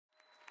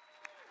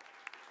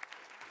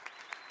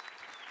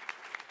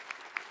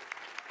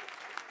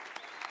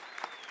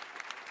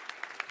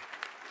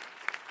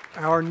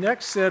Our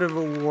next set of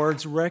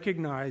awards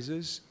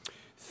recognizes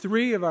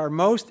 3 of our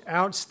most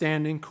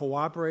outstanding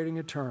cooperating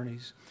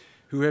attorneys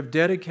who have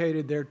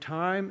dedicated their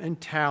time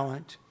and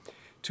talent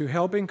to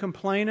helping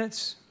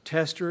complainants,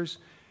 testers,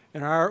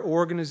 and our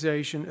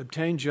organization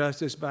obtain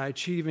justice by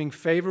achieving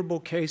favorable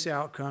case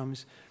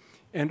outcomes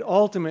and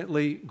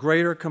ultimately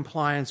greater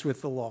compliance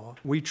with the law.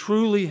 We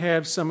truly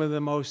have some of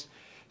the most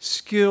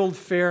skilled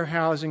fair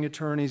housing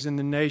attorneys in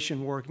the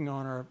nation working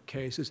on our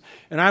cases.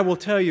 And I will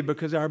tell you,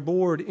 because our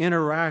board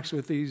interacts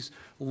with these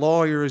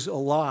lawyers a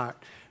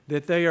lot,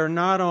 that they are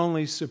not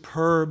only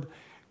superb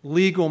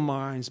legal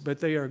minds,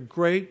 but they are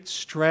great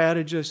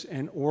strategists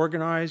and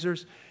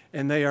organizers,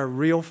 and they are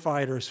real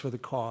fighters for the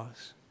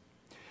cause.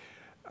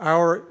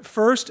 Our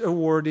first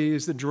awardee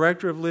is the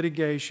Director of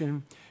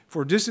Litigation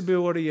for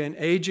Disability and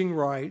Aging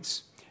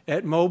Rights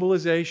at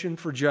Mobilization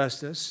for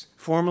Justice,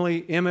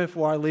 formerly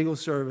MFY Legal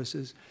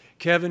Services,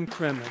 Kevin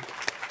Cremin.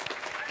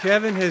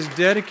 Kevin has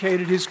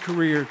dedicated his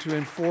career to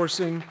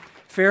enforcing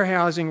fair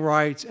housing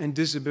rights and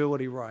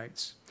disability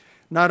rights.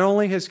 Not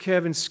only has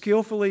Kevin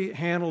skillfully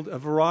handled a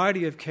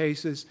variety of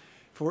cases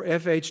for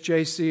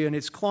FHJC and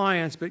its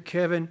clients, but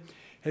Kevin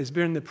has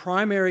been the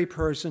primary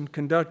person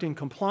conducting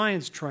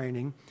compliance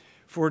training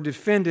for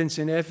defendants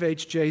in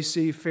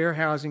FHJC fair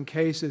housing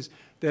cases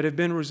that have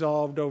been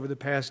resolved over the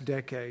past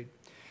decade.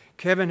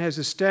 Kevin has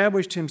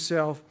established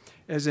himself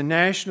as a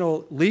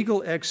national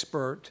legal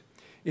expert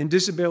in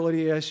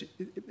disability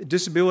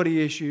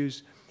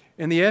issues,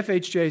 and the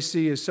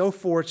FHJC is so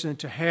fortunate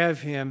to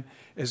have him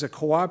as a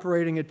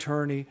cooperating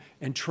attorney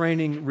and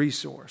training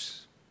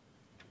resource.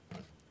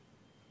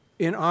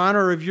 In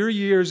honor of your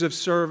years of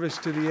service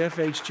to the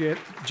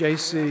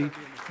FHJC,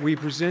 we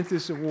present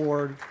this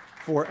award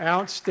for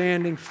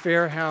Outstanding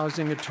Fair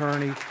Housing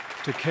Attorney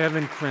to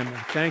Kevin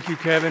Cremin. Thank you,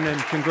 Kevin,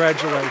 and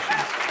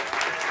congratulations.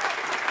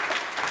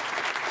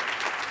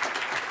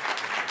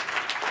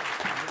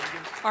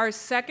 Our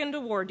second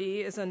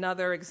awardee is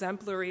another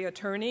exemplary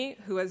attorney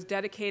who has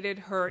dedicated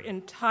her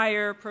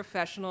entire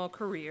professional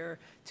career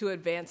to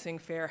advancing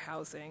fair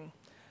housing,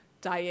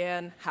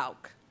 Diane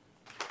Houk.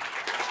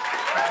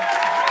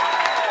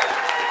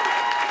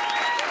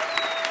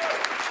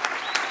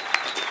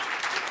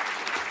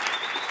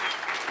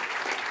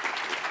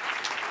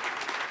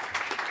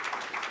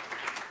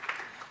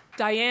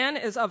 Diane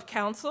is of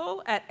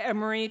counsel at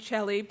Emery,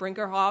 Celli,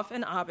 Brinckeroff,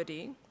 and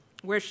Abady,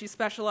 where she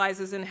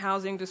specializes in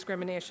housing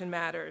discrimination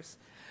matters.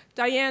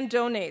 Diane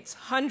donates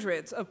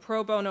hundreds of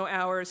pro bono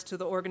hours to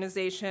the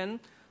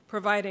organization,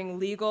 providing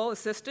legal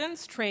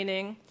assistance,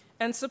 training,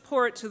 and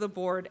support to the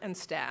board and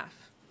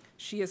staff.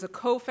 She is a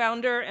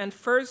co-founder and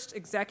first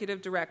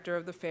executive director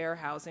of the Fair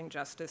Housing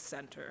Justice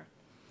Center.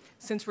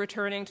 Since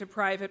returning to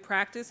private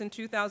practice in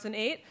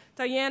 2008,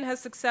 Diane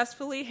has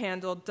successfully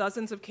handled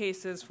dozens of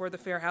cases for the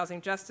Fair Housing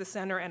Justice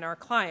Center and our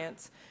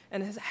clients,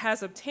 and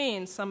has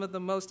obtained some of the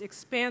most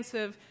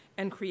expansive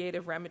and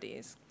creative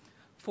remedies.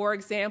 For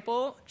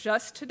example,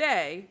 just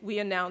today, we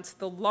announced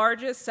the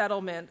largest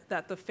settlement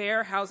that the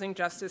Fair Housing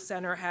Justice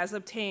Center has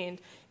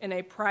obtained in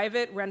a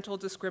private rental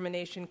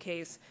discrimination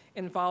case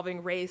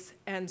involving race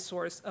and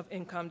source of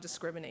income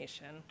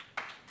discrimination.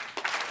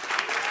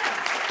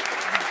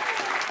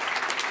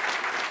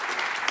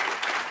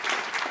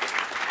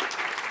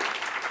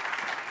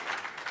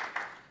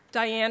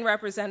 Diane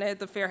represented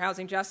the Fair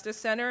Housing Justice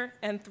Center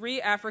and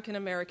 3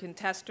 African-American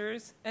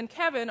testers, and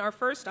Kevin, our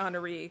first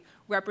honoree,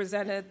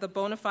 represented the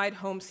bona fide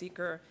home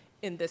seeker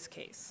in this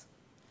case.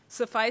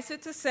 Suffice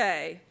it to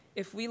say,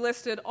 if we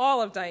listed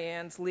all of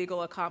Diane's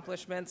legal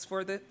accomplishments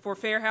for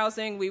fair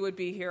housing, we would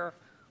be here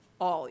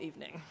all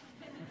evening.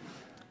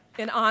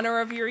 In honor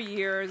of your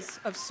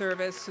years of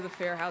service to the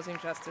Fair Housing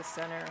Justice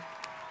Center,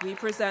 we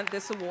present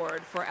this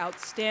award for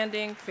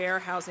Outstanding Fair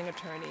Housing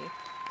Attorney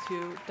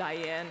to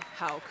Diane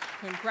Houk.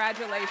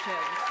 Congratulations.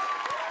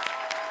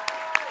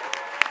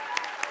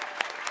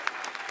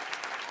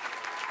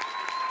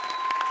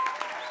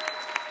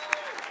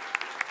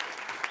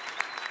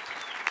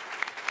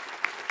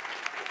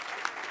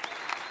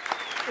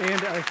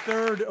 And our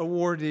third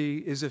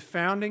awardee is a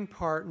founding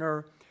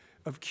partner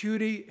of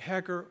Cuti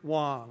Hecker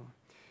Wang,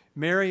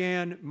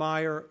 Mariann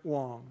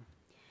Wang.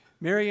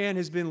 Mariann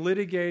has been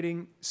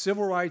litigating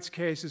civil rights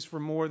cases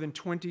for more than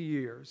 20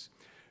 years.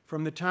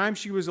 From the time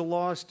she was a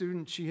law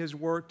student, she has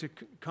worked to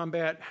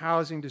combat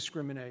housing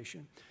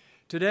discrimination.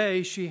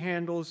 Today, she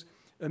handles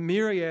a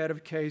myriad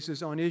of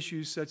cases on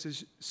issues such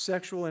as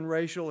sexual and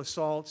racial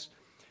assaults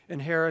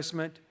and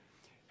harassment,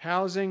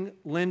 housing,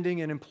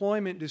 lending, and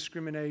employment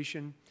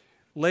discrimination,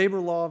 labor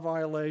law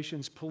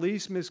violations,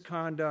 police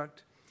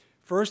misconduct,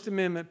 First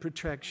Amendment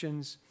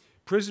protections,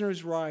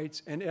 prisoners'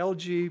 rights, and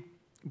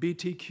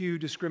LGBTQ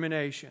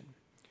discrimination.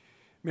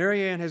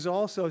 Mariann has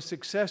also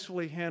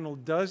successfully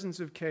handled dozens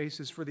of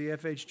cases for the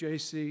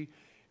FHJC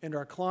and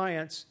our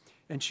clients,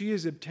 and she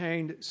has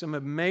obtained some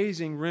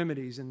amazing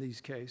remedies in these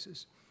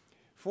cases.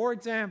 For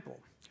example,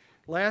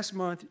 last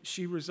month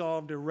she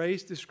resolved a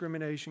race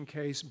discrimination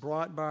case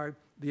brought by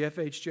the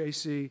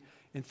FHJC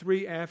and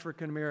 3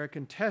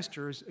 African-American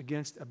testers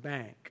against a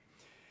bank.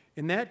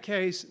 In that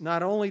case,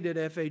 not only did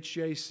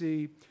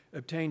FHJC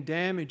obtain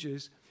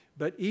damages,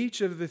 but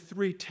each of the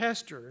 3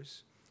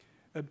 testers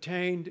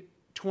obtained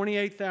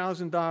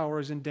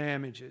 $28,000 in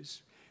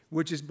damages,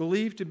 which is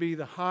believed to be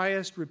the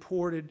highest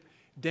reported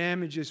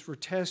damages for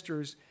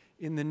testers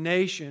in the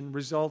nation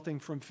resulting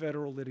from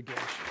federal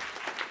litigation.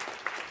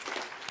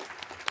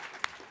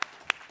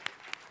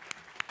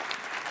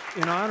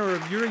 In honor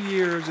of your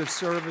years of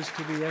service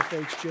to the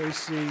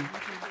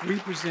FHJC, we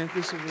present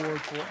this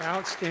award for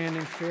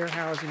Outstanding Fair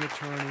Housing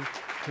Attorney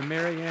to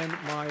Mariann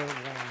Wang.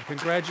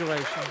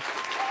 Congratulations.